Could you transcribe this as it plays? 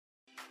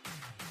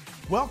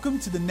Welcome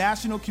to the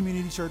National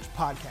Community Church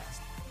Podcast.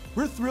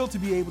 We're thrilled to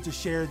be able to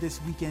share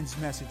this weekend's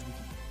message with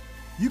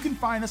you. You can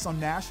find us on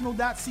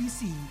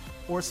national.cc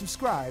or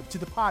subscribe to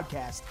the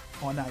podcast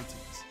on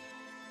iTunes.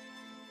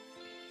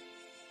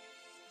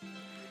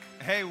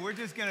 Hey,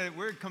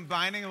 we're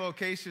combining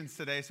locations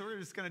today, so we're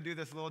just gonna do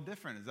this a little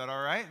different. Is that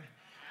all right?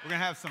 We're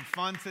gonna have some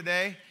fun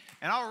today.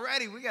 And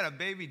already we got a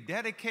baby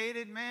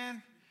dedicated,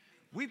 man.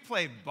 We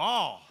played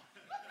ball.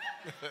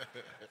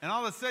 And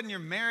all of a sudden you're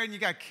married and you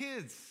got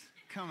kids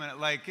coming.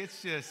 Like,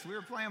 it's just, we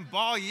were playing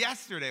ball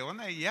yesterday. Wasn't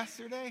that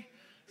yesterday?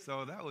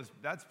 So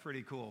that's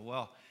pretty cool.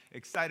 Well,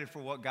 excited for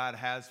what God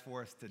has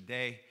for us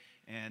today,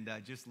 and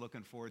just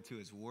looking forward to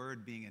his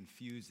word being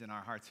infused in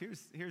our hearts.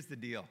 Here's the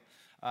deal.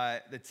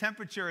 The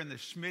temperature in the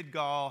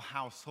Schmidgall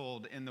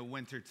household in the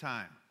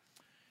wintertime,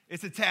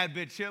 it's a tad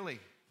bit chilly.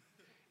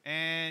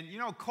 And you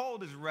know,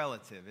 cold is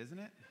relative, isn't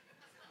it?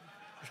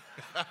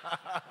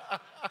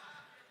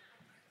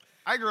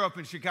 I grew up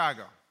in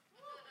Chicago.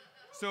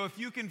 So if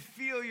you can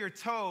feel your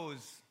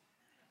toes,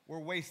 we're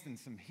wasting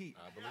some heat.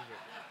 I believe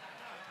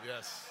it.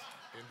 Yes,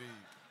 indeed.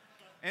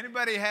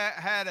 Anybody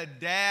had a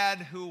dad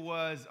who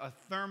was a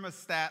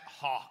thermostat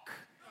hawk,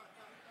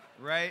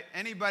 right?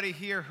 Anybody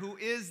here who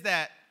is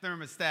that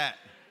thermostat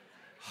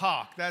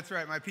hawk? That's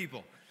right, my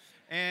people.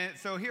 And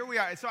so here we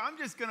are. So I'm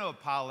just going to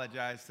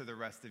apologize to the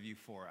rest of you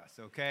for us,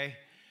 okay?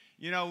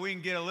 You know, we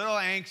can get a little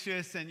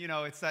anxious, and, you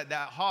know, it's that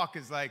hawk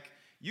is like,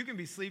 you can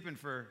be sleeping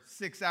for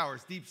 6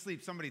 hours, deep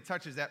sleep. Somebody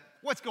touches that.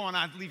 What's going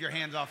on? Leave your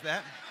hands off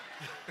that.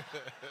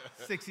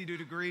 62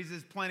 degrees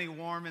is plenty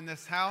warm in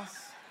this house.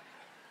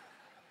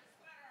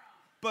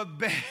 But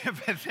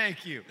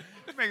thank you.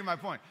 Just making my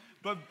point.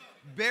 But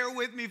bear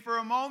with me for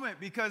a moment,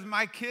 because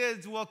my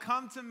kids will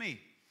come to me.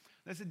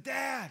 They say,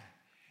 Dad,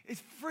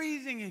 it's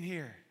freezing in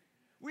here.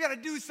 We got to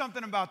do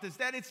something about this.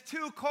 Dad, it's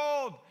too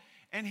cold.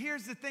 And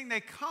here's the thing. They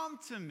come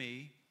to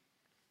me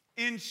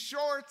in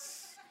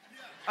shorts,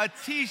 a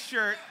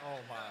t-shirt,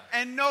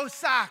 and no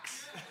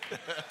socks.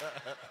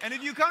 And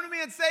if you come to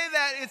me and say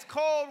that it's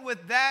cold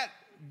with that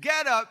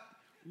getup,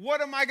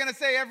 what am I going to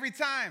say every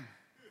time?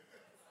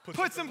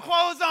 Put some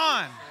clothes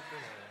on.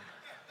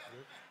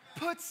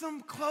 Put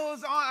some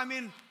clothes on. I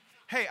mean,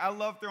 hey, I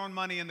love throwing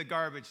money in the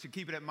garbage to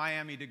keep it at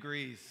Miami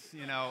degrees,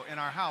 you know, in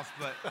our house,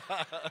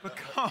 but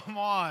come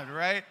on,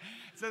 right?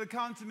 So they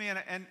come to me,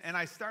 and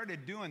I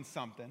started doing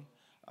something.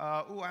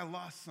 I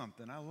lost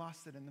something. I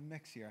lost it in the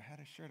mix here. I had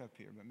a shirt up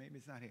here, but maybe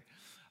it's not here.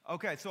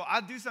 Okay, so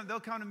I'll do something. They'll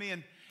come to me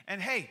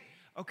and hey,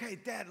 okay,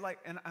 Dad, like,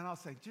 and I'll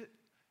say,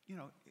 you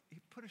know,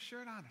 put a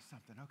shirt on or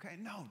something, okay?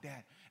 No,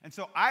 Dad. And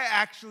so I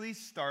actually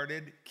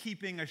started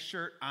keeping a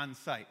shirt on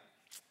site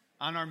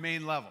on our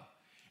main level.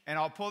 And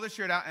I'll pull the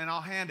shirt out and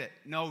I'll hand it.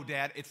 No,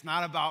 Dad, it's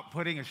not about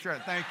putting a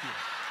shirt. Thank you.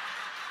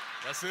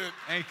 That's it.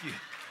 Thank you.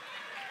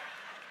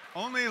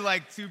 Only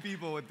like 2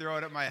 people would throw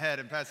it at my head,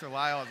 and Pastor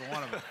Lyle is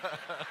one of them.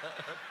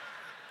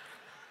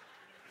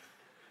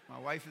 My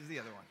wife is the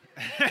other one.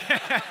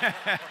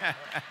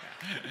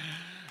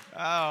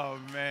 Oh,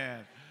 man.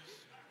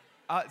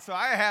 So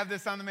I have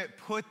this on the mat.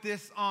 Put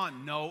this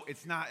on. No,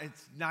 it's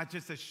not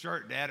just a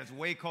shirt, Dad. It's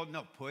way cold.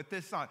 No, put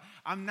this on.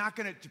 I'm not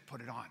going to put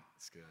it on.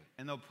 It's good.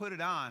 And they'll put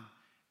it on,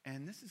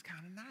 and this is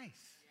kind of nice.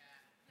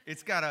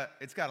 It's got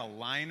a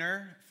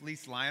liner,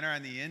 fleece liner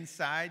on the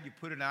inside. You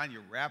put it on,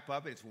 you wrap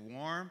up, it's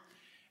warm,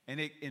 and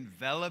it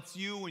envelops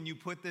you when you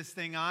put this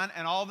thing on,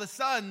 and all of a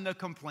sudden, the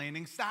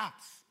complaining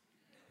stops.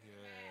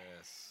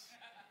 Yes.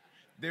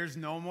 There's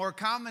no more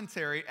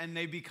commentary, and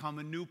they become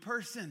a new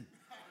person.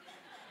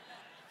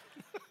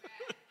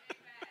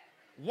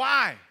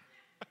 Why?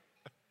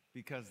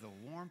 Because the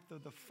warmth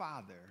of the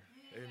Father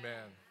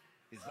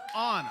is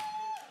on them.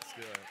 It's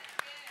good.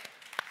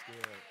 It's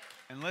good.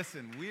 And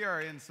listen, we are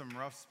in some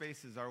rough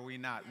spaces, are we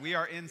not? We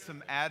are in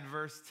some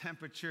adverse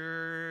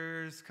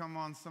temperatures. Come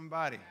on,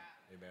 somebody.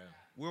 Amen.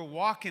 We're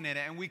walking in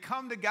it, and we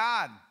come to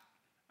God.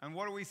 And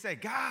what do we say?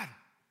 God,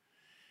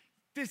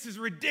 this is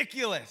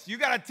ridiculous. You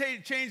got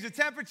to change the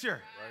temperature.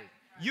 Right.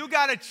 You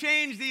got to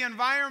change the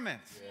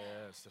environment.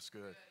 Yes, that's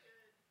good.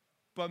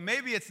 But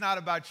maybe it's not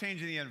about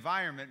changing the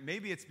environment.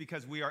 Maybe it's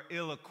because we are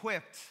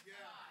ill-equipped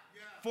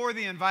for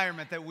the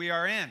environment that we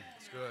are in.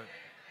 That's good.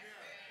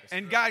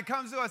 And God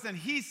comes to us and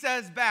he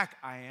says back,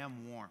 I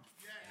am warmth.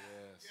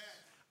 Yes.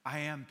 I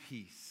am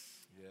peace.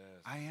 Yes.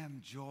 I am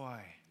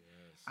joy.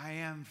 Yes. I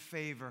am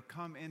favor.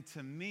 Come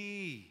into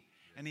me.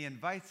 And he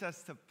invites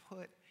us to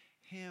put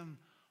him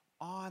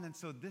on. And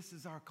so this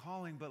is our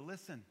calling. But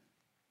listen,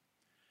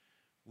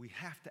 we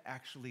have to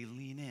actually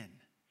lean in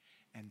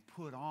and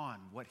put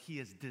on what he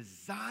has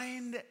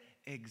designed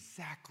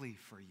exactly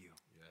for you.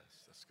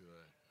 Yes, that's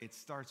good. It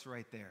starts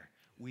right there.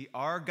 We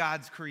are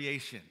God's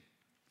creation,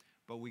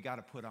 but we got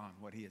to put on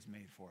what he has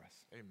made for us.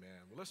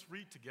 Amen. Well, let's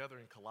read together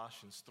in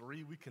Colossians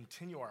 3. We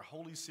continue our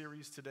Holy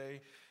series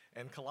today.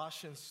 And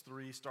Colossians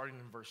 3, starting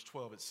in verse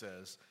 12, it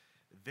says,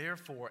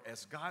 Therefore,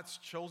 as God's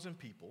chosen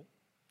people,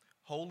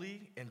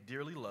 holy and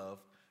dearly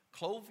loved,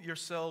 clothe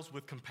yourselves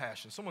with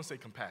compassion. Someone say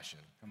compassion.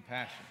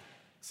 Compassion.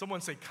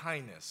 Someone say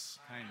kindness.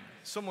 Kindness.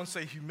 Someone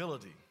say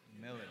humility.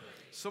 Humility.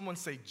 Someone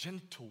say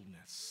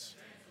gentleness.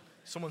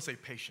 Someone say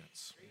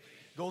patience.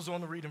 Goes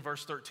on to read in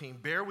verse 13,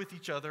 bear with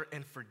each other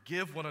and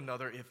forgive one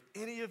another if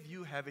any of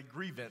you have a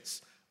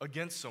grievance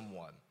against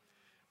someone.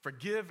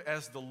 Forgive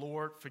as the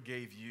Lord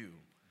forgave you.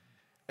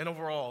 And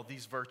overall,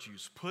 these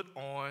virtues, put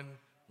on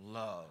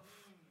love,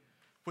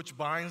 which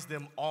binds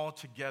them all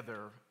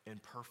together in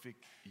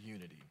perfect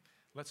unity.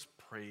 Let's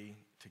pray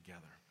together.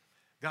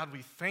 God,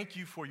 we thank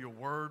you for your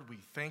word. We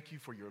thank you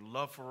for your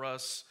love for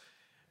us.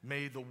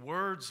 May the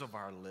words of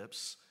our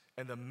lips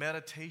and the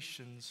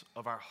meditations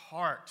of our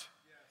heart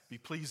be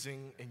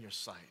pleasing in your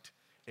sight.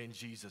 In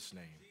Jesus'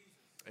 name,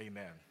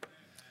 amen.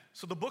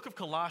 So the book of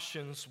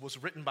Colossians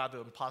was written by the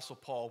Apostle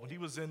Paul when he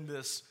was in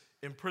this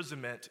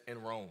imprisonment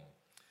in Rome.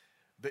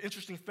 The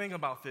interesting thing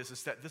about this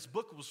is that this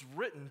book was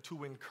written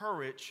to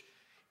encourage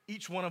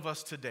each one of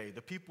us today,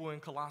 the people in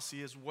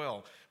Colossae as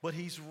well. But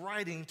he's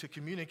writing to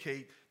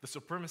communicate the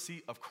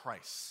supremacy of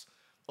Christ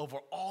over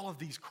all of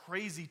these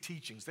crazy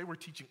teachings. They were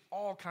teaching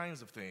all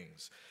kinds of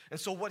things. And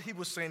so what he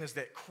was saying is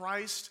that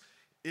Christ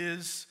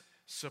is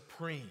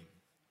supreme.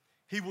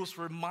 He was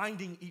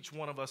reminding each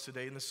one of us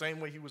today, in the same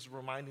way he was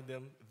reminding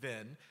them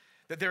then,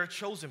 that there are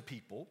chosen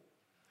people,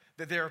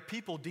 that there are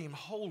people deemed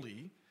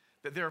holy,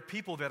 that there are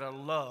people that are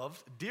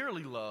loved,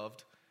 dearly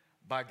loved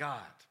by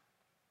God.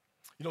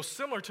 You know,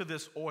 similar to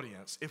this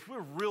audience, if we're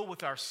real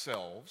with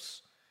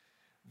ourselves,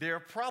 there are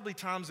probably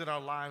times in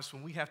our lives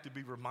when we have to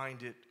be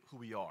reminded who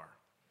we are.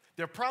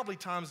 There are probably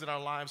times in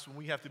our lives when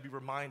we have to be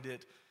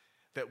reminded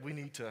that we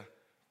need to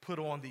put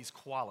on these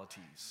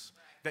qualities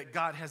that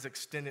God has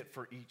extended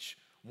for each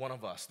one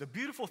of us. The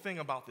beautiful thing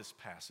about this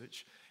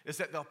passage is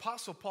that the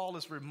Apostle Paul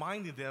is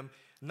reminding them,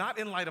 not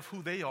in light of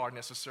who they are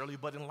necessarily,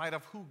 but in light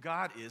of who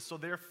God is. So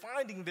they're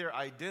finding their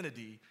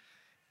identity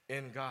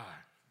in God.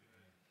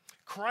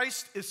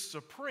 Christ is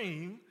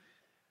supreme,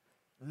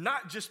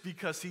 not just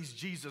because he's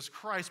Jesus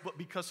Christ, but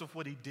because of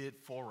what he did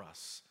for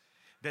us.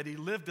 That he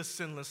lived a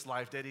sinless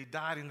life, that he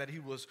died, and that he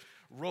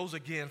rose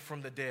again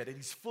from the dead. That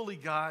he's fully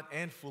God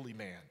and fully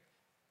man.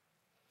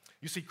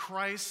 You see,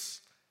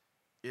 Christ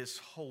is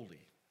holy.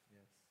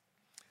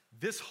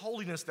 This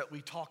holiness that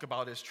we talk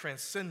about is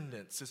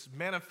transcendence, is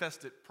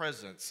manifested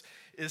presence,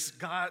 is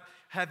God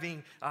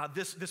having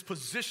this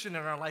position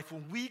in our life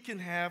when we can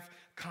have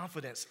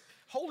confidence.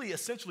 Holy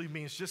essentially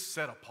means just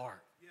set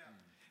apart. Yeah.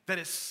 That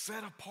it's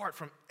set apart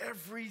from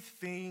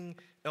everything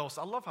else.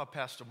 I love how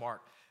Pastor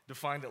Mark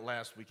defined it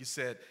last week. He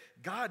said,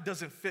 God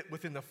doesn't fit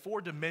within the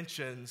 4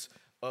 dimensions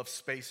of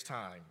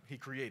space-time he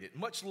created,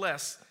 much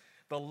less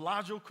the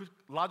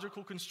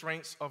logical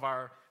constraints of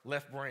our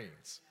left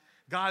brains.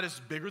 God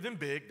is bigger than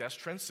big, that's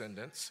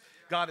transcendence.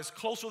 God is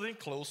closer than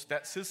close,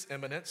 that's his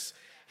immanence.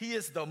 He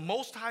is the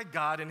most high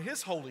God, and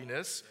his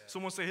holiness,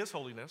 someone say his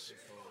holiness,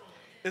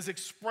 is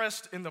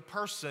expressed in the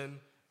person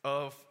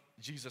of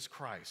Jesus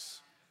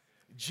Christ.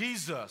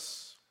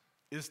 Jesus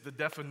is the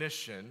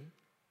definition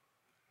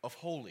of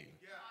holy.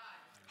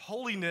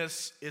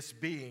 Holiness is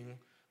being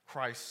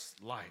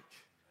Christ-like.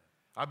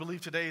 I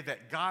believe today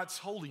that God's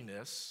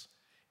holiness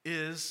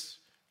is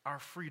our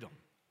freedom.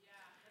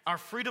 Our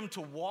freedom to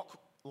walk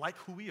like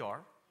who we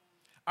are,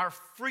 our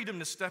freedom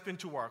to step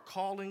into our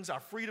callings, our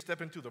freedom to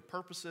step into the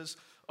purposes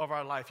of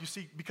our life. You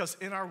see, because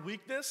in our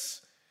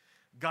weakness,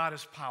 God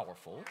is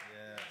powerful.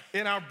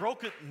 Yeah. In our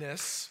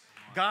brokenness,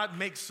 God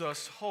makes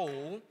us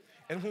whole.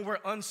 And when we're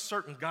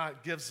uncertain,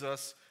 God gives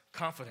us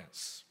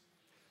confidence.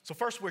 So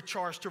first, we're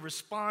charged to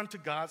respond to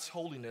God's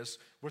holiness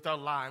with our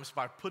lives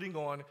by putting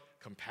on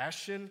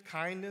compassion,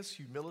 kindness,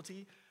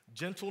 humility,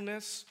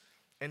 gentleness,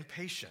 and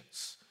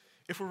patience.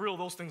 If we're real,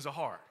 those things are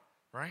hard,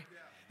 right? Yeah.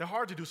 They're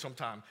hard to do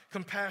sometimes.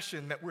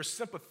 Compassion, that we're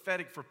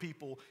sympathetic for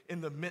people in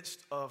the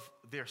midst of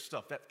their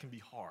stuff, that can be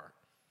hard.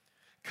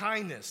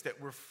 Kindness,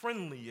 that we're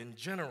friendly and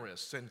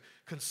generous and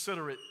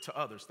considerate to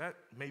others. That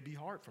may be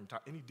hard from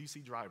time. Any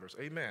DC drivers,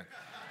 amen.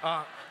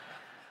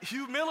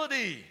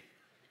 Humility,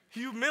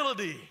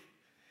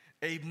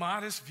 a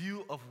modest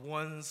view of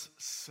one's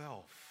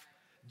self.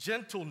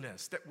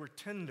 Gentleness, that we're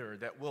tender,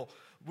 that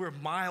we're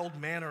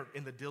mild-mannered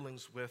in the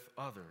dealings with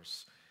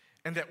others,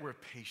 and that we're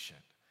patient.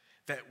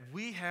 That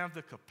we have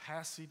the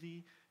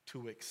capacity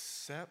to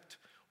accept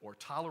or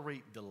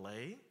tolerate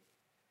delay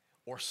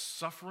or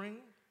suffering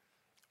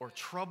or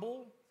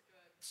trouble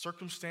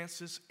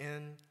circumstances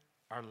in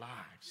our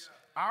lives.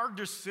 Our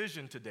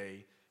decision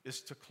today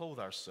is to clothe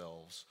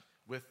ourselves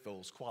with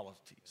those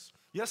qualities.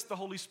 Yes, the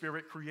Holy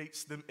Spirit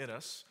creates them in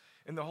us,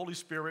 and the Holy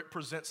Spirit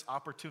presents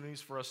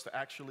opportunities for us to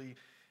actually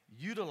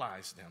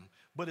utilize them,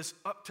 but it's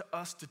up to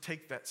us to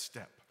take that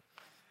step.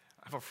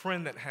 I have a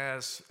friend that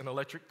has an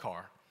electric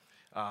car.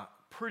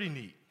 Pretty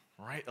neat,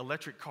 right?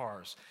 Electric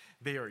cars.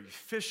 They are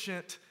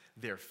efficient,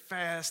 they're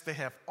fast, they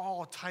have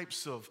all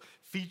types of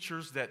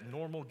features that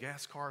normal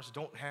gas cars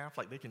don't have,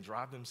 like they can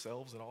drive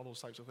themselves and all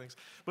those types of things.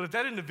 But if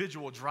that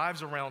individual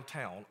drives around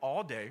town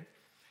all day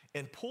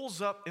and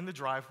pulls up in the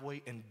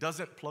driveway and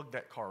doesn't plug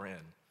that car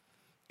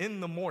in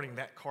the morning,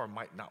 that car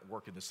might not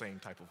work in the same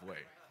type of way.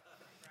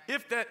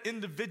 If that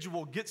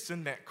individual gets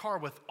in that car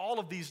with all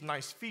of these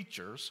nice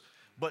features,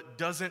 but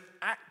doesn't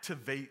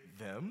activate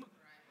them,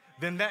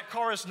 then that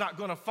car is not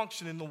going to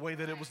function in the way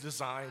that it was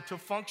designed to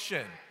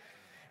function.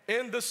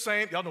 In the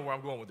same, y'all know where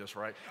I'm going with this,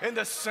 right? In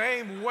the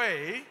same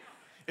way,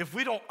 if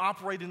we don't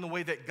operate in the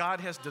way that God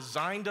has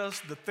designed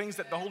us, the things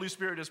that the Holy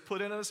Spirit has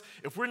put in us,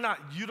 if we're not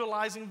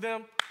utilizing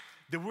them,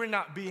 then we're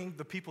not being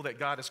the people that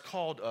God has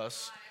called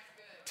us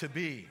to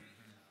be.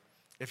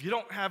 If you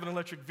don't have an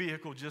electric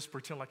vehicle, just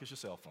pretend like it's your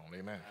cell phone.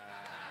 Amen.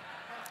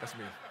 That's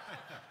me.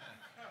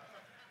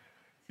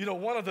 You know,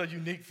 one of the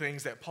unique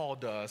things that Paul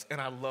does, and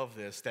I love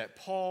this, that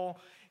Paul,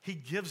 he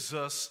gives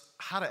us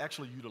how to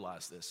actually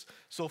utilize this.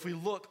 So if we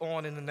look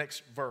on in the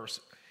next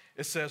verse,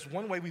 it says,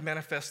 one way we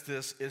manifest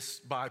this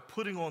is by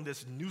putting on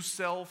this new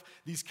self,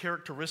 these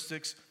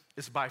characteristics,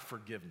 is by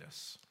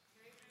forgiveness.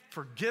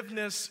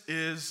 Forgiveness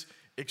is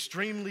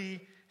extremely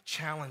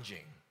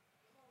challenging.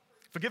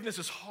 Forgiveness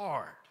is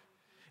hard.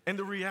 And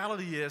the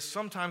reality is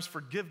sometimes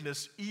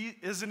forgiveness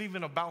isn't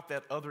even about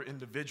that other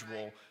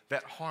individual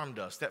that harmed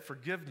us. That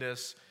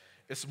forgiveness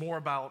is more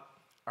about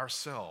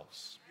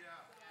ourselves.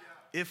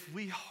 If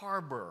we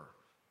harbor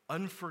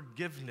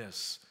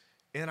unforgiveness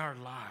in our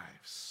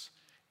lives,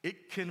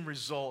 it can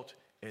result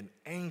in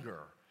anger.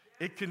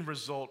 It can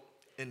result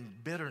in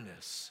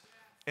bitterness.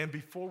 And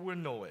before we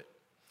know it,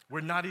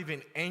 we're not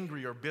even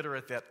angry or bitter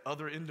at that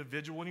other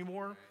individual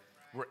anymore.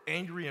 We're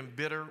angry and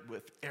bitter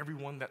with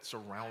everyone that's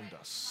around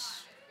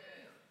us.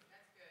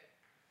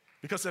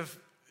 Because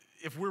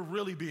if we're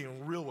really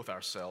being real with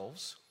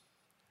ourselves,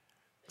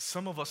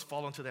 some of us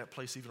fall into that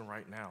place even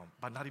right now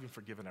by not even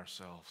forgiving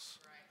ourselves.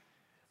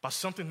 By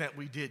something that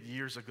we did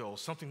years ago,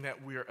 something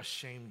that we're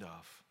ashamed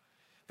of,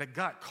 that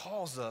God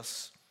calls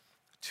us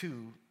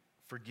to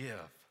forgive.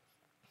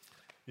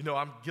 You know,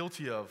 I'm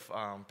guilty of,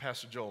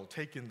 Pastor Joel,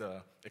 taking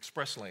the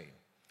express lane,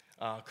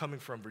 coming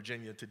from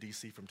Virginia to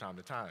D.C. from time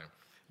to time.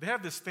 They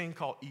have this thing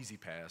called Easy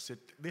Pass.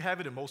 They have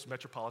it in most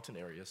metropolitan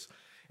areas.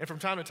 And from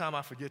time to time,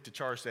 I forget to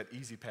charge that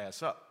Easy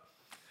Pass up.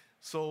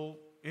 So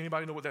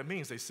anybody know what that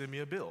means? They send me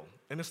a bill.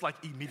 And it's like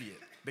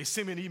immediate. They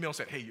send me an email and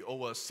say, hey, you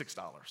owe us $6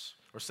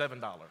 or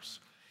 $7.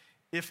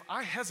 If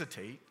I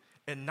hesitate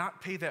and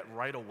not pay that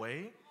right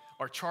away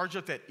or charge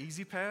up that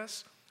Easy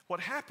Pass, what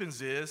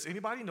happens is,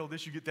 anybody know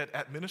this, you get that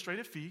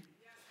administrative fee,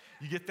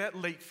 you get that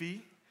late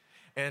fee,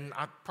 and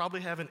I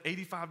probably have an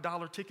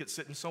 $85 ticket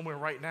sitting somewhere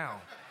right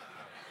now.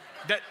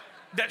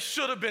 That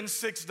should have been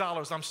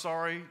 $6. I'm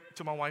sorry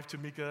to my wife,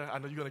 Tamika. I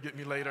know you're going to get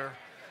me later.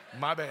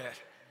 My bad.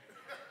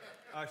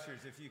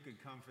 Ushers, if you could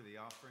come for the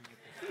offering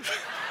at this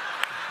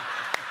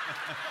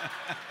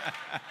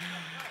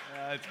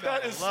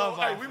That is so,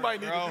 hey, we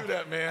might need to do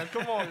that, man.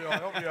 Come on, y'all.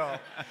 Help me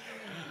out.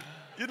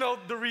 You know,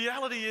 the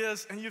reality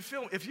is, and you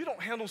feel, if you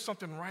don't handle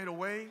something right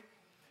away,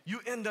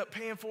 you end up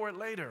paying for it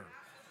later.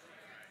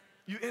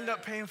 You end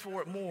up paying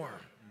for it more.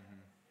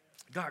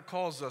 God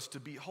calls us to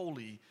be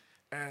holy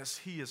as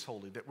he is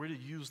holy, that we're to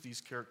use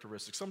these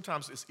characteristics.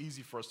 Sometimes it's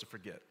easy for us to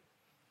forget.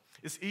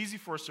 It's easy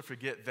for us to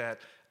forget that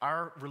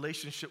our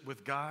relationship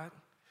with God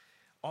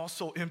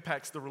also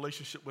impacts the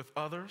relationship with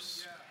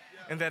others.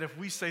 And that if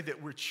we say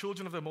that we're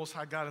children of the Most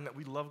High God and that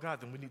we love God,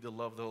 then we need to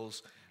love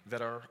those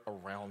that are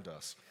around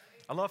us.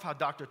 I love how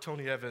Dr.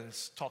 Tony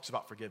Evans talks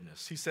about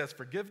forgiveness. He says,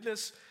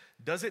 forgiveness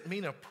doesn't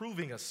mean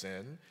approving a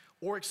sin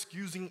or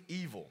excusing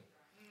evil.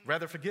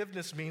 Rather,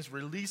 forgiveness means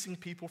releasing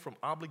people from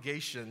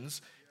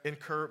obligations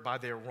incurred by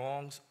their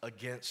wrongs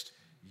against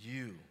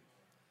you.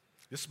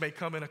 This may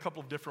come in a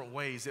couple of different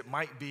ways. It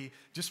might be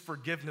just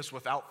forgiveness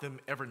without them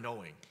ever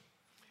knowing.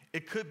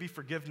 It could be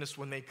forgiveness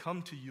when they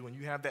come to you and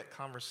you have that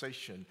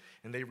conversation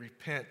and they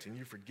repent and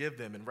you forgive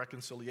them and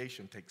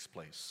reconciliation takes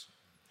place.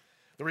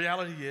 The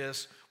reality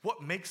is,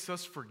 what makes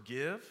us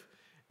forgive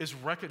is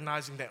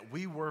recognizing that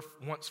we were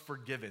once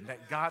forgiven,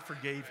 that God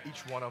forgave each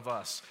one of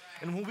us.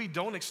 And when we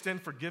don't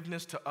extend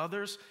forgiveness to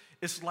others,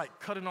 it's like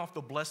cutting off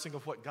the blessing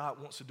of what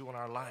God wants to do in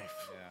our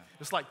life. Yeah.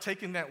 It's like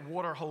taking that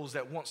water hose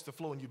that wants to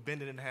flow and you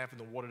bend it in half and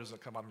the water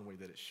doesn't come out in the way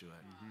that it should.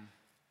 Mm-hmm.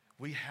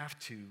 We have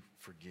to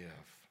forgive.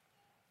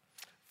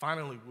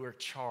 Finally, we're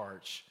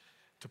charged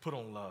to put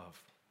on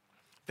love.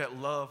 That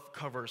love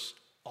covers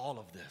all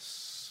of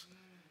this.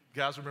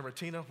 Guys, remember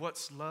Tina?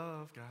 What's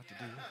love got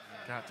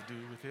to do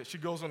with it? She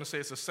goes on to say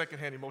it's a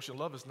secondhand emotion.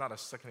 Love is not a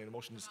secondhand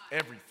emotion. It's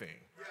everything.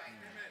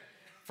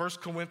 1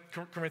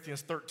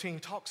 Corinthians 13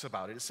 talks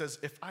about it. It says,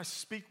 if I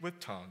speak with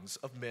tongues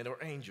of men or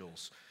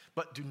angels,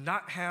 but do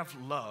not have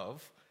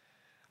love,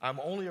 I'm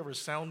only a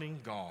resounding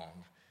gong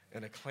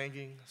and a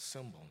clanging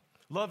cymbal.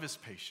 Love is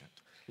patient.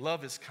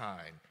 Love is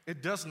kind.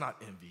 It does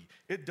not envy.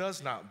 It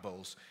does not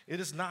boast. It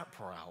is not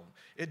proud.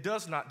 It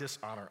does not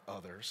dishonor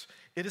others.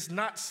 It is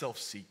not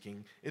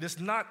self-seeking. It is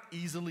not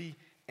easily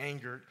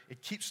angered.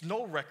 It keeps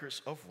no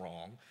records of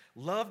wrong.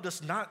 Love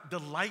does not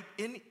delight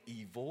in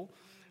evil,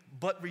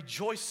 but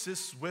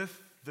rejoices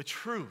with the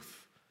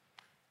truth.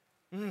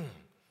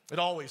 It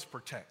always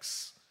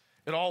protects.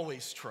 It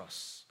always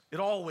trusts. It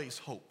always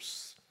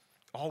hopes.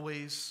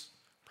 Always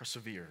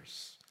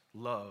perseveres.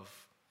 Love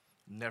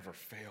never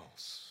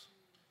fails.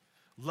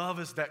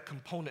 Love is that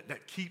component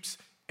that keeps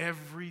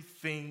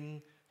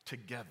everything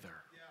together.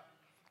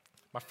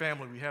 My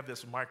family, we have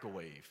this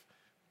microwave,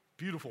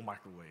 beautiful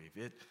microwave.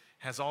 It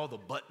has all the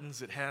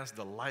buttons, it has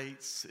the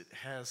lights, it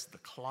has the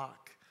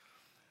clock.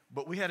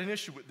 But we had an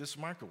issue with this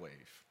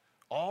microwave.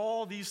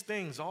 All these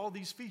things, all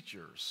these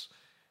features,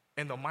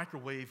 and the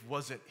microwave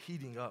wasn't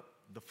heating up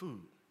the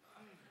food,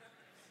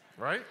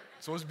 right?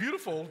 So it's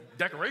beautiful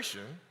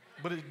decoration,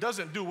 but it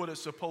doesn't do what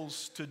it's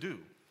supposed to do.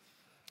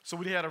 So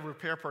we had a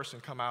repair person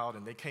come out,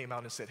 and they came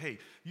out and said, hey,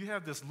 you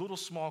have this little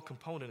small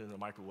component in the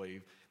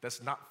microwave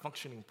that's not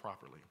functioning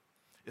properly.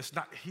 It's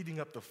not heating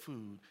up the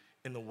food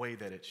in the way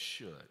that it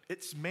should.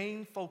 Its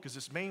main focus,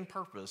 its main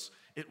purpose,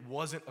 it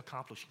wasn't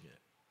accomplishing it.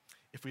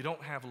 If we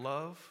don't have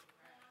love,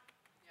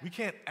 we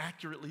can't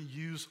accurately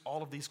use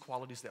all of these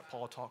qualities that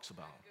Paul talks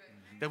about.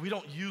 That we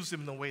don't use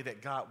them in the way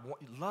that God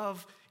wants.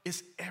 Love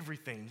is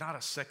everything, not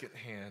a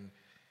secondhand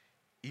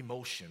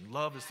emotion.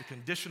 Love is the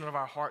condition of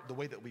our heart, the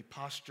way that we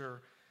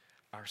posture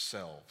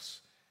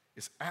ourselves.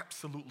 It's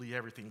absolutely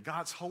everything.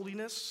 God's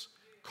holiness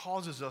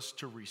causes us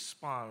to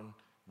respond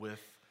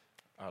with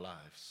our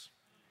lives.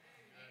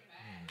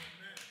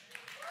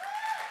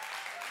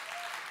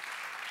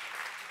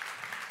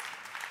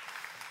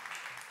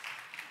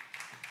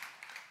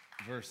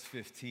 Verse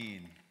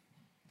 15,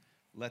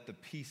 let the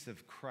peace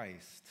of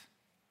Christ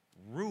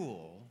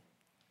rule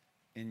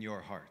in your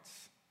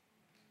hearts.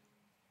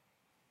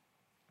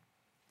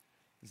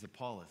 This is a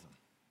Paulism.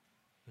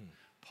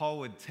 Paul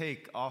would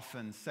take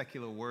often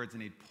secular words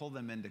and he'd pull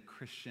them into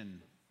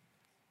Christian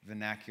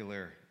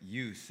vernacular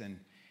use. And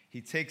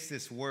he takes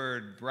this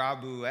word,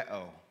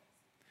 brabueo,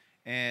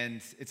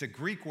 and it's a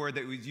Greek word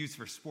that was used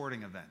for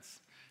sporting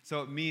events.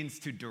 So it means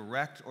to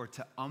direct or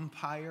to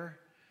umpire.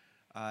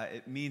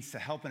 It means to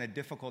help in a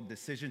difficult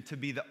decision, to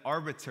be the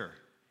arbiter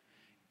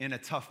in a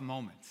tough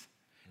moment.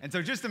 And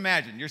so just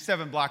imagine, you're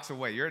 7 blocks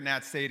away. You're at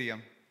Nat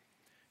Stadium.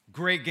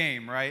 Great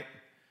game, right?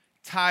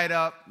 Tied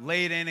up,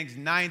 late innings,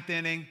 9th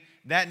inning.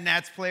 That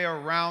Nats player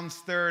rounds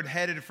third,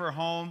 headed for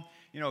home.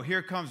 You know,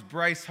 here comes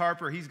Bryce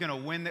Harper. He's going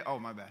to win the... Oh,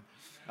 my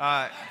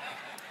bad.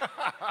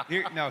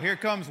 Here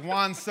comes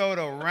Juan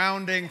Soto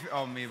rounding...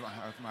 Oh, my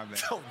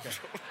bad. Okay.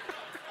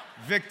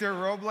 Victor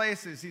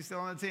Robles, is he still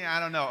on the team? I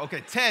don't know.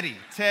 Okay,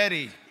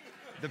 Teddy,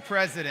 the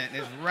president,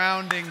 is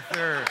rounding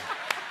third.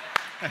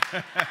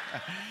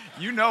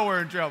 You know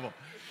we're in trouble.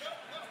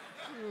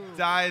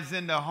 Dives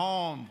into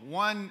home.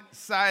 One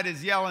side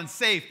is yelling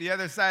safe. The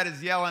other side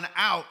is yelling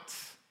out.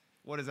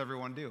 What does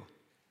everyone do?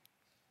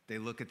 They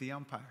look at the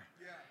umpire.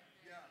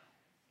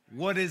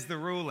 What is the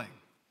ruling?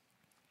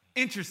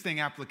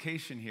 Interesting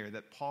application here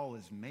that Paul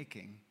is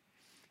making.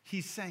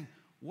 He's saying,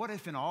 what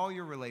if in all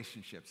your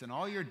relationships and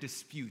all your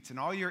disputes and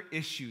all your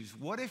issues,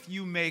 what if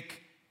you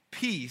make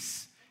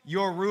peace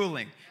your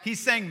ruling? He's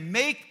saying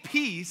make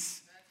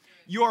peace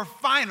your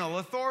final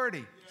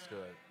authority. That's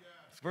good.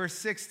 Verse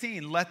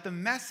 16, let the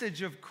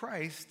message of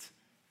Christ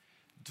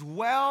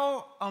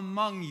dwell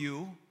among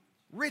you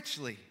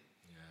richly.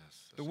 Yes,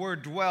 the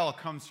word dwell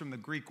comes from the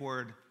Greek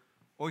word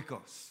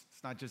oikos.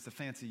 It's not just a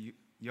fancy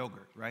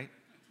yogurt, right?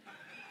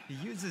 He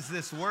uses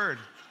this word,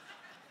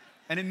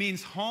 and it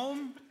means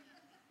home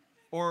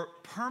or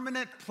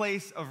permanent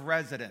place of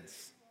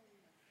residence.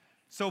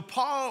 So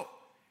Paul,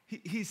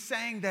 he's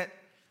saying that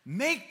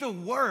make the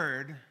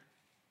word,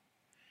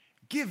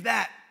 give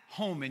that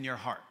home in your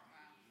heart.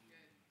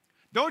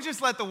 Don't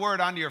just let the word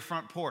onto your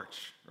front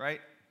porch,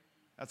 right?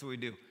 That's what we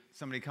do.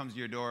 Somebody comes to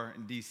your door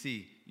in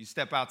D.C. You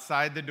step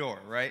outside the door,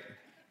 right?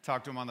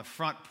 Talk to them on the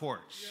front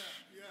porch.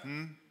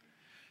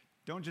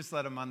 Don't just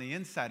let them on the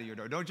inside of your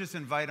door. Don't just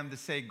invite them to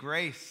say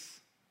grace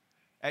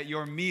at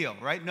your meal,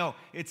 right? No,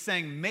 it's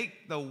saying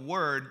make the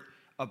word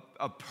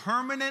a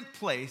permanent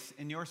place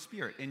in your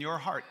spirit, in your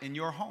heart, in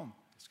your home.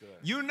 That's good.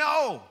 You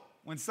know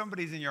when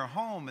somebody's in your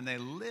home and they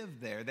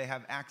live there, they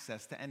have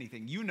access to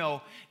anything. You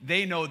know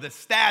they know the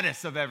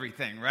status of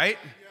everything, right?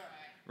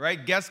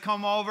 Right? Guests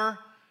come over.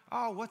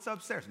 Oh, what's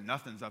upstairs?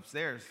 Nothing's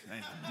upstairs.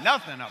 Ain't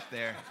nothing up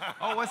there.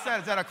 Oh, what's that?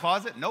 Is that a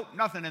closet? Nope,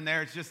 nothing in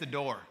there. It's just a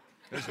door.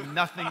 There's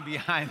nothing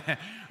behind that,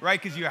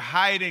 right? Because you're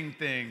hiding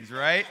things,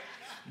 right?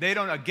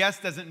 A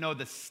guest doesn't know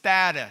the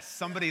status.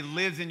 Somebody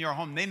lives in your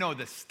home. They know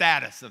the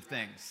status of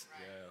things.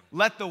 Yeah.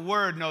 Let the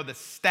word know the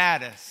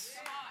status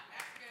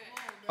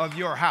of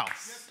your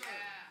house,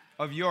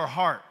 of your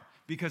heart,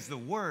 because the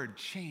word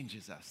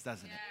changes us,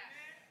 doesn't it?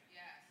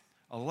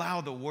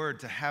 Allow the word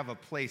to have a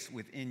place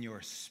within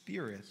your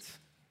spirit.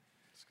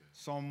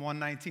 Psalm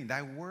 119,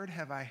 thy word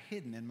have I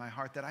hidden in my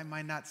heart that I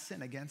might not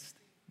sin against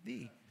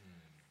thee.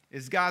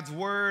 Is God's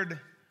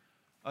word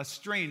a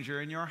stranger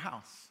in your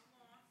house?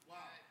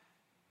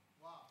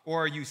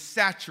 Or are you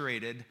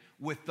saturated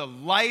with the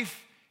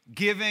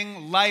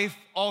life-giving,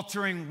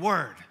 life-altering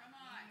word?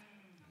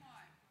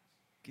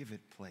 Give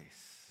it place.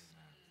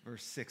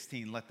 Verse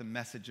 16, let the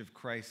message of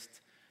Christ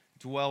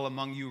dwell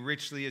among you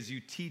richly as you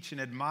teach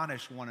and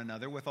admonish one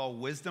another with all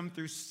wisdom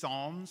through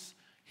psalms,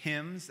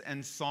 hymns,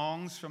 and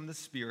songs from the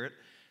Spirit,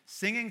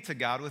 singing to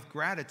God with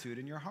gratitude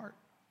in your heart.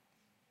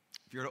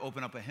 If you were to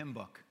open up a hymn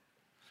book,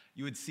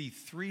 you would see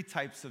 3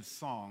 types of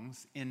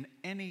songs in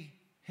any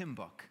hymn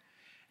book.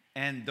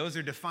 And those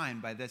are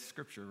defined by this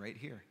scripture right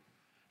here.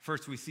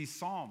 First, we see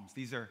Psalms.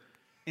 These are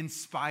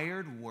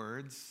inspired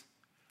words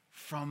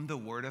from the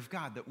Word of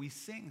God that we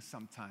sing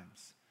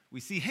sometimes. We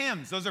see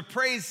hymns. Those are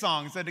praise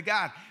songs unto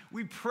God.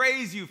 We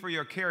praise you for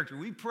your character.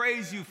 We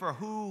praise you for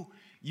who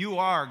you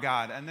are,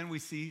 God. And then we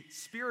see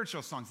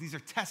spiritual songs. These are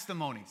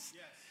testimonies.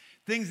 Yes.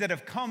 Things that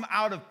have come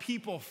out of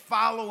people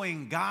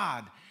following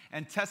God,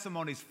 and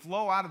testimonies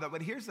flow out of that.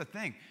 But here's the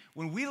thing.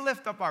 When we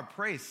lift up our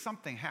praise,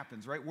 something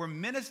happens, right? We're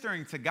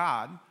ministering to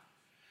God,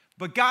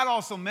 but God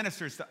also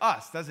ministers to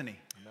us, doesn't he?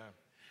 Amen.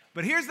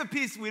 But here's the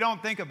piece we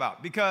don't think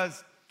about,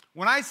 because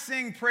when I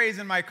sing praise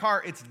in my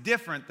car, it's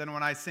different than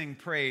when I sing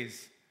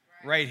praise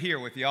right here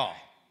with y'all. Right.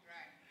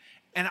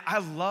 And I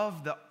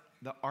love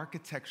the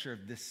architecture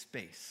of this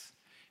space,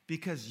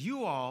 because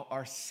you all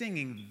are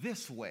singing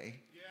this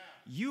way. Yeah.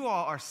 You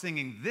all are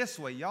singing this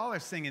way. Y'all are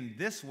singing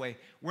this way.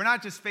 We're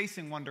not just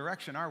facing one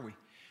direction, are we?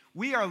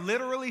 We are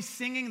literally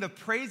singing the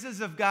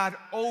praises of God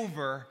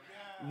over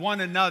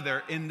one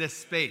another in this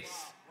space.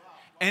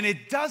 And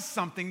it does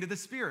something to the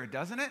spirit,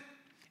 doesn't it?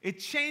 It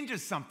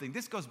changes something.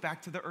 This goes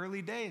back to the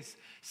early days.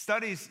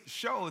 Studies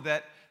show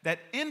that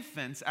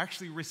infants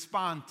actually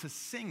respond to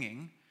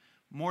singing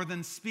more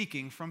than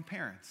speaking from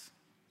parents.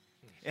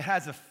 It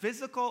has a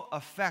physical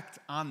effect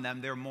on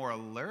them. They're more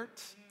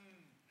alert.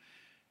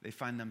 They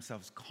find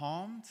themselves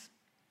calmed.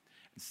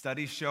 And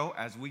studies show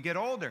as we get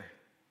older,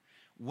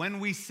 when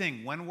we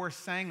sing, when we're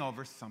sang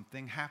over,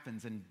 something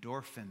happens.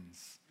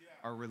 Endorphins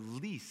are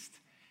released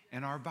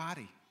in our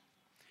body.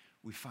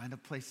 We find a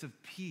place of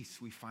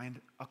peace. We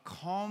find a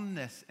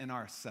calmness in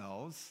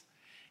ourselves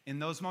in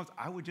those moments.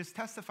 I would just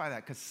testify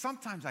that, because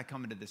sometimes I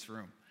come into this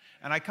room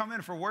and I come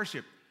in for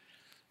worship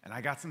and I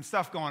got some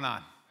stuff going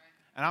on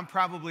and I'm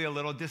probably a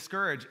little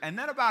discouraged. And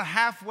then about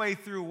halfway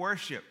through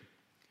worship,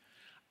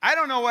 I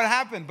don't know what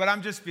happened, but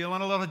I'm just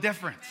feeling a little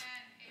different.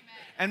 Amen.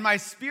 And my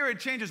spirit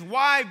changes.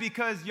 Why?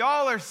 Because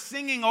y'all are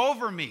singing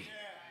over me.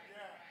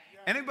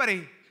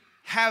 Anybody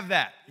have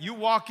that? You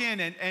walk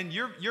in and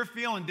you're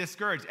feeling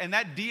discouraged, and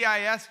that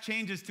DIS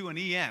changes to an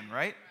EN,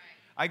 right?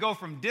 I go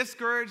from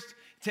discouraged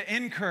to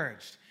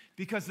encouraged,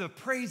 because the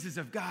praises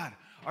of God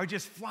are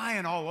just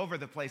flying all over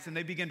the place, and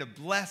they begin to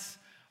bless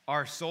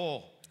our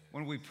soul.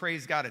 When we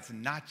praise God, it's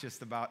not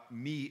just about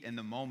me in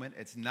the moment.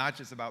 It's not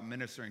just about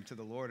ministering to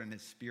the Lord and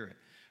his Spirit.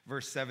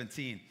 Verse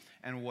 17,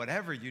 and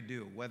whatever you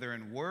do, whether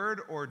in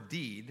word or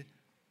deed,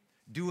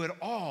 do it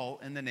all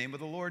in the name of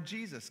the Lord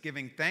Jesus,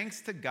 giving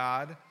thanks to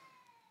God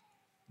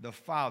the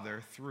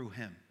Father through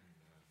him.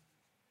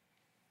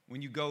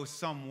 When you go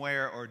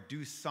somewhere or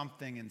do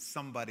something in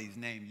somebody's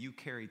name, you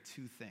carry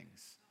two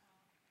things.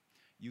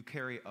 You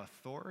carry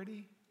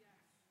authority,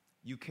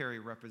 you carry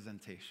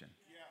representation.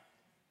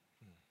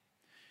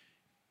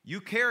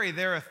 You carry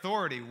their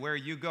authority where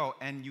you go,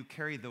 and you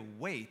carry the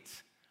weight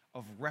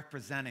of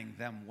representing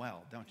them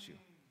well, don't you?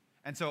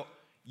 And so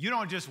you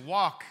don't just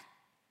walk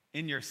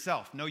in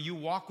yourself. No, you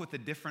walk with a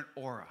different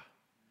aura,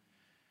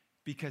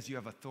 because you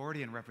have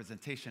authority and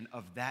representation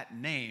of that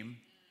name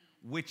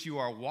which you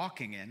are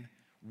walking in,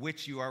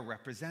 which you are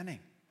representing.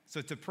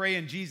 So to pray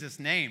in Jesus'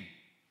 name,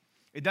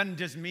 it doesn't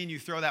just mean you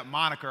throw that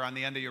moniker on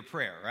the end of your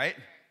prayer, right?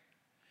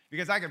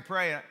 Because I can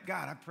pray,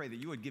 God, I pray that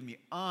you would give me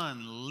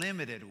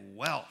unlimited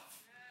wealth.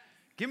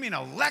 Give me an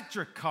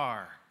electric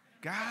car,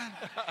 God.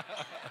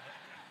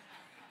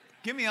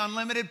 Give me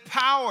unlimited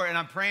power. And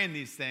I'm praying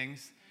these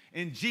things.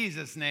 In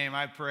Jesus' name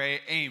I pray,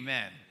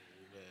 amen.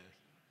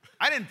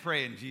 I didn't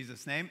pray in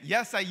Jesus' name.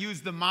 Yes, I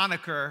used the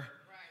moniker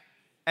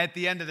at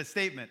the end of the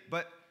statement,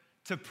 but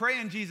to pray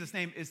in Jesus'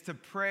 name is to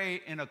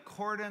pray in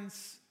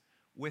accordance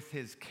with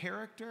his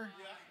character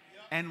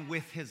and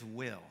with his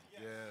will.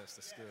 Yes,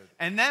 that's good.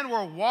 And then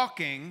we're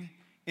walking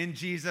in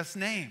Jesus'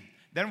 name.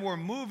 Then we're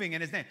moving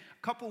in his name.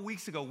 A couple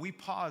weeks ago, we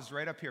paused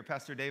right up here.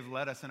 Pastor Dave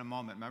led us in a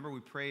moment. Remember, we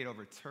prayed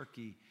over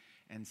Turkey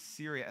and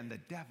Syria and the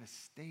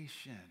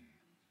devastation.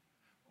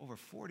 Over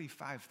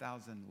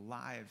 45,000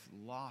 lives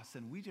lost.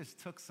 And we just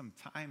took some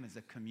time as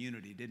a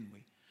community, didn't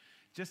we?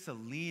 Just to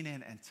lean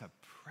in and to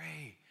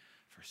pray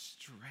for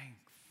strength.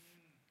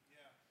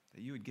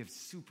 That you would give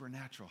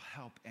supernatural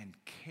help and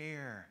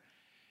care.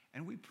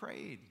 And we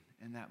prayed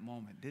in that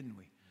moment, didn't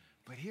we?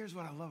 But here's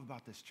what I love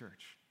about this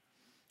church.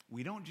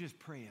 We don't just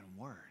pray in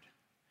word.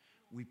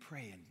 We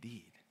pray in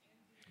deed.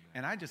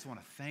 And I just want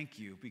to thank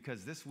you,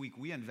 because this week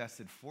we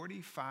invested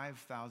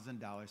 $45,000,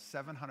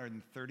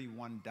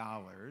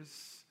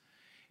 $731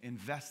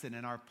 invested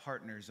in our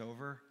partners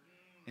over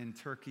in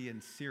Turkey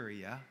and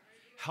Syria,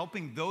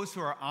 helping those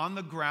who are on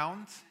the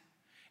ground.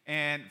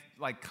 And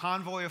like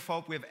Convoy of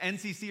Hope, we have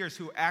NCCers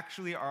who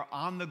actually are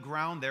on the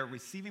ground there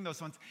receiving those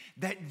funds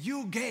that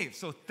you gave.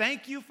 So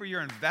thank you for your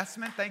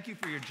investment. Thank you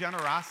for your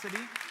generosity.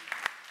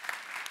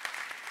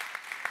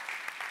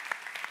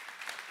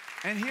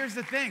 And here's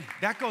the thing,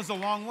 that goes a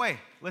long way.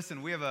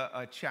 Listen, we have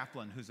a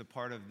chaplain who's a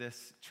part of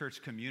this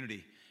church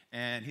community,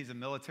 and he's a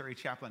military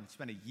chaplain.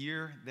 Spent a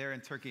year there in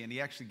Turkey, and he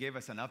actually gave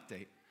us an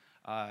update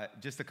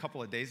just a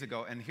couple of days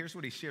ago. And here's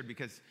what he shared,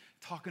 because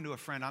talking to a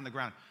friend on the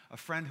ground, a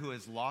friend who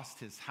has lost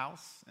his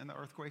house in the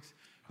earthquakes,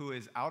 who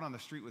is out on the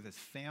street with his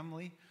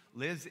family,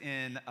 lives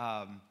in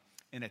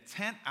in a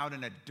tent out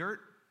in a dirt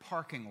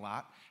parking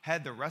lot,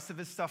 had the rest of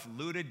his stuff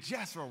looted,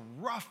 just a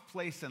rough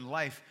place in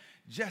life,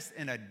 just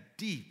in a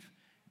deep,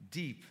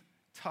 deep,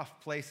 tough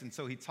place. And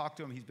so he talked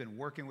to him. He's been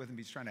working with him.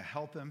 He's trying to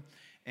help him.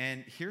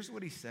 And here's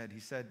what he said. He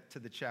said to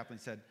the chaplain,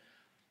 he said,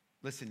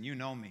 listen, you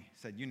know me. He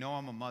said, you know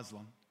I'm a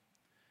Muslim.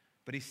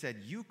 But he said,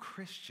 you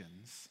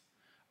Christians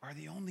are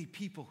the only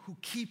people who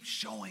keep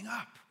showing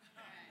up.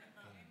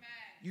 Amen.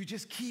 You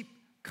just keep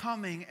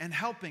coming and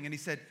helping. And he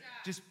said,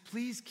 just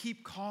please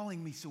keep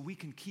calling me so we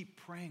can keep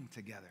praying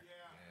together.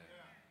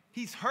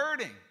 He's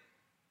hurting.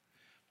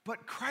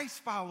 But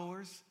Christ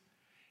followers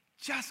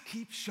just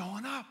keep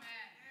showing up.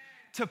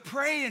 To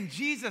pray in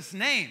Jesus'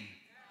 name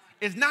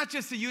is not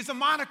just to use a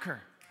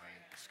moniker.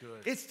 It's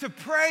good. It's to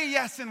pray,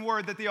 yes, in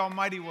word that the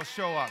Almighty will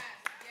show up.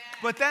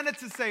 But then it's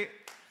to say,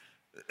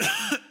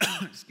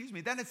 excuse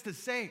me, then it's to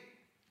say,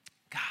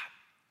 God,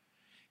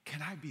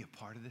 can I be a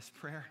part of this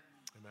prayer?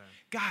 Amen.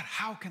 God,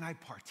 how can I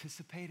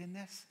participate in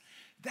this?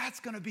 That's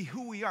going to be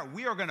who we are.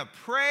 We are going to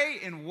pray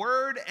in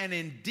word and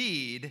in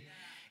deed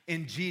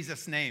in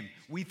Jesus' name.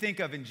 We think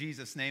of in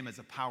Jesus' name as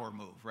a power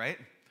move, right?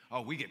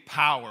 Oh, we get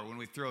power when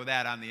we throw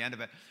that on the end of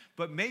it.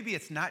 But maybe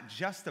it's not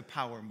just a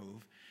power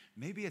move.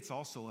 Maybe it's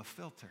also a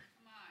filter.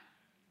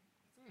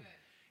 Come on.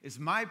 Is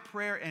my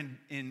prayer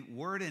in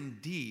word and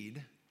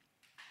deed,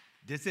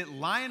 does it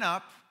line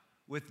up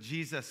with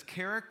Jesus'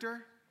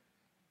 character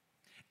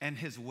and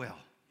his will?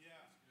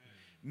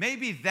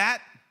 Maybe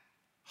that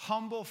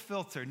humble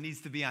filter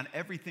needs to be on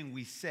everything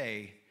we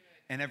say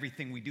and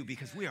everything we do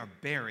because we are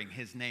bearing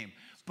his name.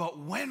 But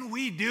when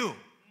we do,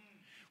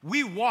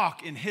 we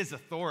walk in his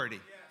authority.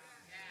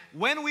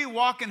 When we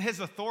walk in his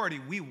authority,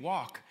 we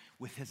walk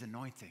with his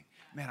anointing.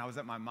 Man, I was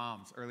at my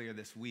mom's earlier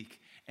this week,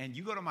 and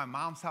you go to my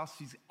mom's house,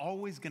 she's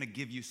always going to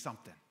give you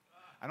something.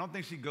 I don't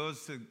think she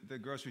goes to the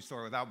grocery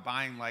store without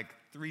buying like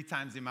 3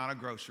 times the amount of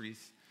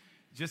groceries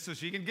just so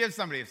she can give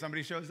somebody if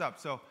somebody shows up.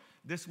 So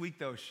this week,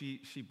 though, she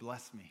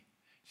blessed me.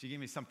 She gave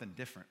me something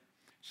different.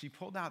 She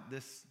pulled out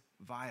this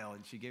vial,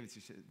 and she gave it to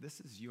me. She said,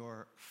 this is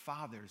your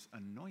father's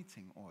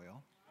anointing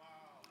oil.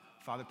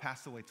 Father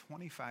passed away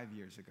 25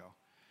 years ago.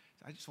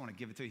 I just want to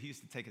give it to you. He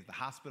used to take it to the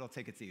hospital,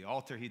 take it to the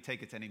altar. He'd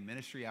take it to any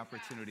ministry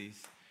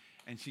opportunities.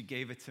 And she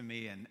gave it to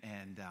me. And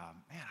man,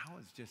 I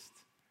was just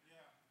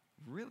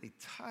really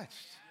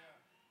touched.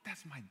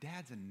 That's my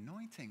dad's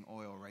anointing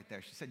oil right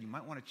there. She said, you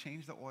might want to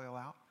change the oil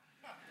out.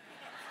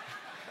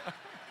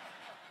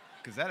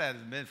 Because that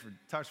hasn't been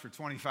touched for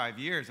 25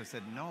 years. I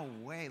said, no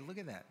way. Look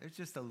at that. There's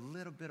just a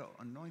little bit of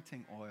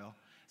anointing oil.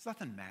 There's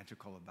nothing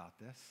magical about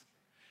this.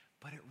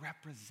 But it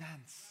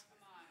represents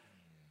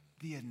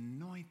the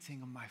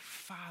anointing of my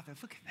Father.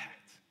 Look at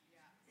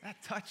that.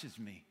 That touches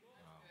me.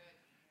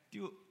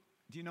 Wow.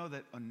 Do you know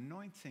that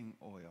anointing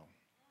oil,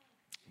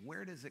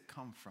 where does it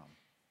come from?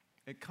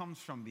 It comes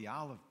from the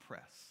olive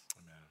press.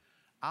 Amen.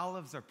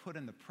 Olives are put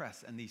in the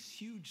press, and these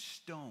huge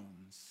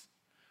stones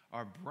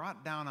are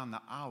brought down on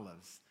the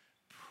olives,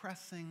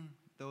 pressing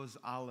those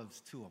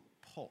olives to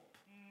a pulp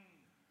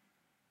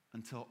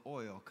until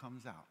oil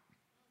comes out.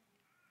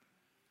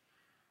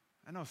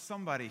 I know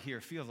somebody here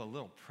feels a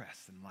little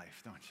pressed in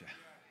life, don't you?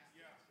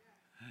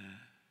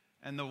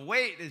 And the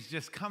weight is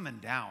just coming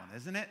down,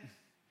 isn't it?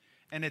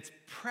 And it's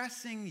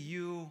pressing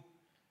you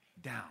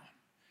down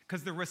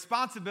because the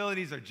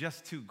responsibilities are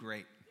just too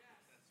great.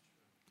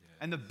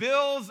 And the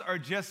bills are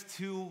just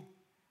too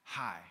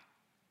high.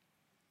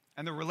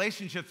 And the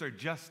relationships are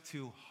just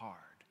too hard.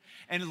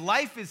 And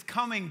life is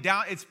coming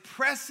down. It's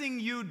pressing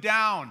you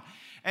down.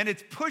 And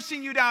it's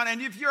pushing you down.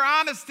 And if you're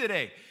honest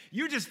today,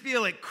 you just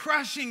feel it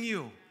crushing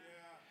you.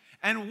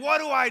 And what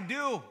do I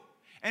do?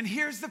 And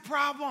here's the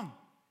problem.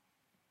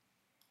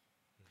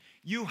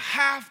 You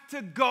have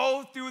to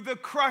go through the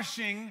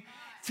crushing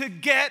to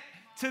get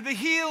to the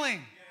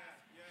healing.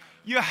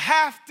 You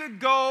have to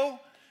go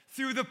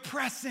through the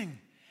pressing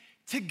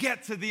to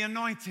get to the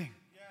anointing.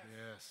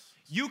 Yes.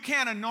 You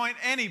can't anoint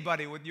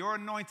anybody with your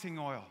anointing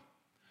oil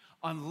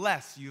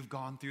unless you've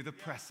gone through the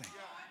pressing.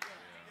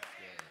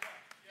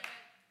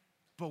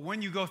 But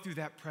when you go through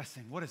that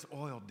pressing, what does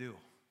oil do?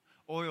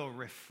 Oil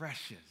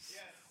refreshes.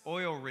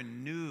 Oil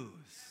renews.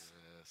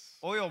 Yes.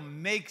 Oil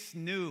makes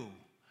new.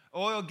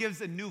 Oil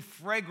gives a new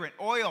fragrance.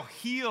 Oil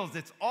heals.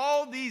 It's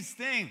all these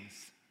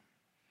things.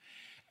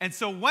 And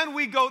so when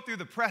we go through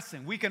the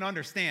pressing, we can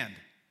understand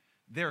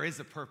there is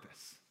a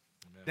purpose.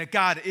 Amen. That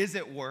God is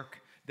at work,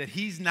 that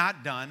he's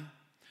not done,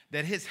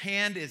 that his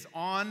hand is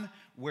on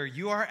where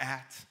you are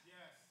at. Yes.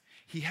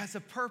 He has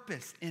a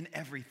purpose in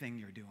everything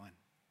you're doing.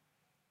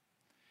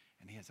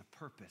 And he has a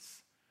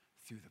purpose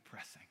through the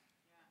pressing.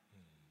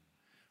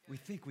 We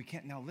think we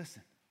can't. Now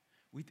listen,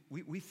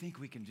 we think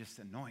we can just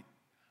anoint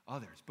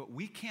others, but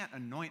we can't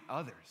anoint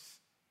others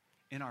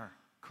in our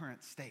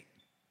current state.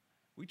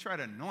 We try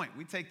to anoint.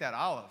 We take that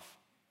olive,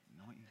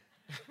 anoint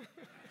you.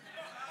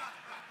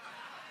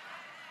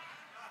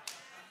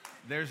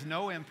 There's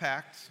no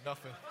impact.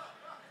 Nothing.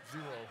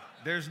 Zero.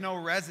 There's no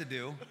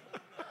residue.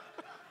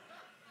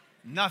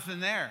 Nothing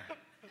there.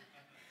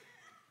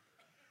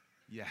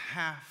 You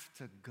have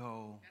to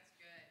go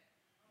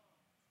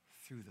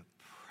through the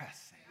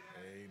pressing.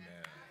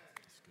 Amen.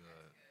 That's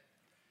good.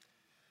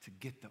 To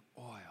get the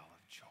oil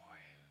of joy.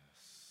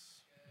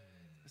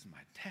 This is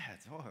my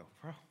dad's oil,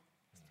 bro.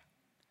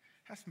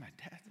 That's my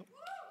dad's oil.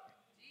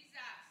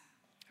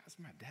 That's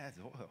my dad's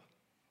oil.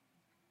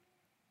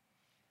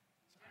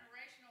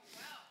 Generational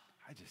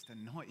wealth. I just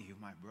anoint you,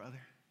 my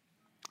brother.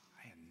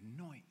 I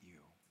anoint you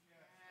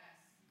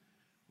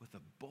with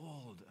a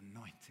bold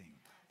anointing,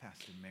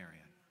 Pastor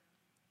Marion.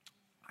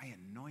 I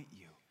anoint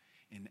you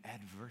in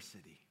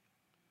adversity.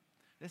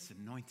 This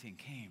anointing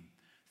came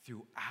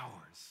through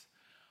hours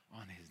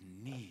on his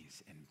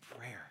knees in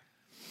prayer.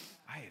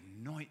 I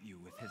anoint you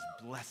with his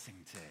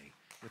blessing today,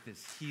 with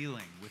his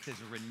healing, with his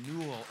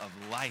renewal of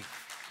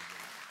life.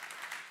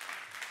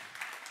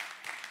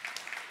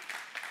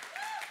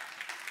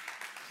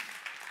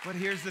 But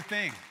here's the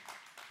thing.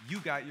 You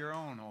got your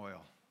own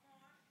oil.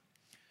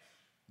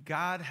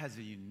 God has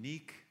a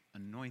unique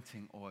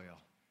anointing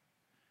oil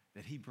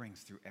that he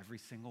brings through every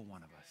single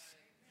one of us.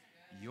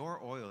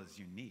 Your oil is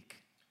unique.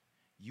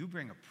 You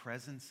bring a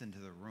presence into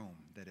the room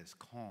that is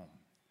calm.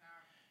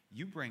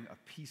 You bring a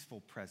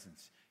peaceful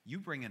presence. You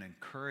bring an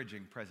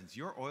encouraging presence.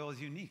 Your oil is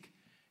unique.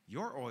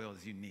 Your oil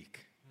is unique.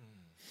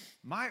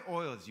 My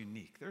oil is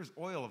unique. There's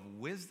oil of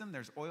wisdom.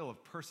 There's oil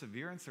of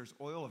perseverance. There's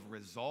oil of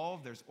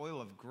resolve. There's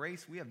oil of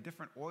grace. We have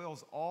different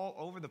oils all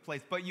over the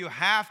place. But you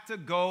have to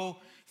go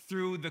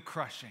through the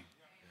crushing.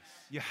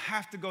 You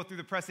have to go through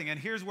the pressing. And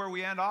here's where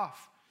we end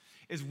off,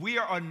 is we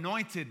are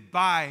anointed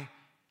by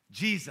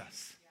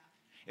Jesus.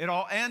 It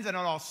all ends and it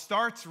all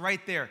starts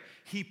right there.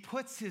 He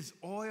puts his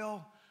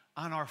oil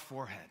on our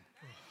forehead.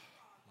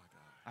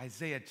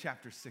 Isaiah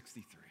chapter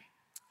 63.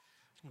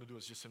 What I'm going to do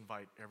is just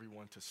invite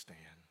everyone to stand.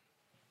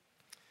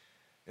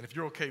 And if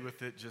you're okay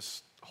with it,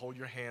 just hold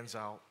your hands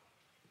out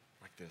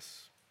like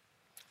this.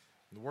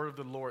 The word of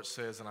the Lord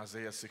says in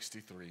Isaiah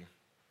 63,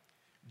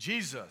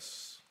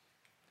 Jesus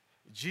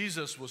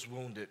was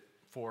wounded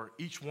for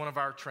each one of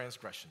our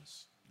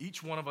transgressions,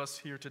 each one of us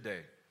here today.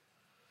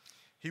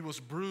 He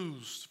was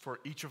bruised for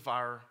each of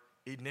our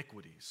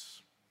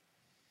iniquities.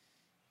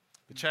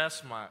 The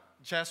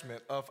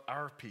chastisement of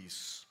our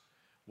peace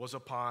was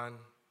upon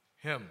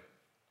him.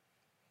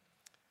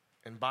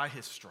 And by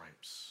his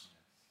stripes,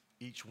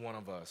 each one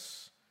of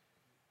us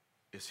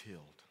is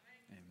healed.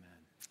 Amen.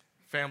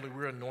 Family,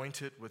 we're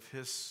anointed with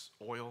his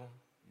oil,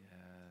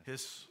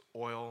 his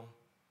oil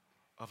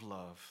of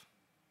love.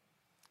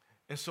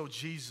 And so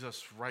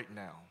Jesus, right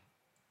now,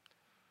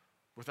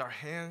 with our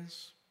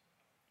hands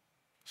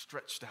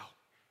stretched out,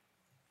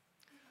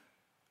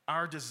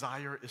 our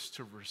desire is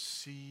to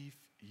receive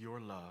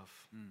your love.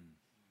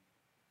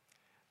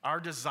 Our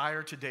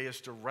desire today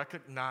is to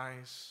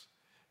recognize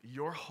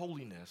your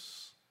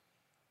holiness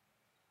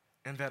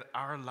and that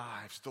our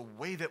lives, the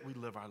way that we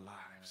live our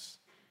lives,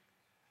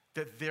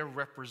 that they're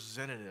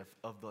representative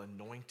of the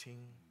anointing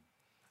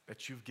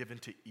that you've given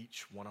to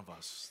each one of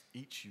us,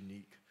 each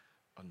unique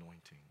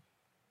anointing.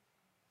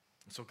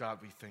 And so, God,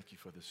 we thank you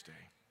for this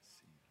day.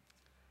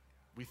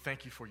 We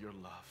thank you for your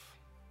love.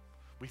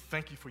 We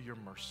thank you for your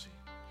mercy.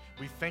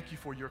 We thank you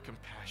for your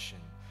compassion.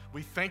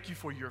 We thank you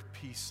for your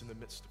peace in the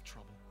midst of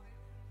trouble.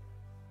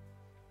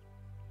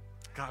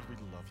 God, we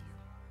love you.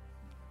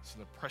 It's in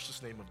the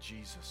precious name of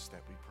Jesus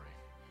that we pray.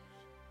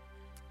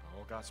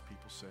 All God's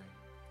people say,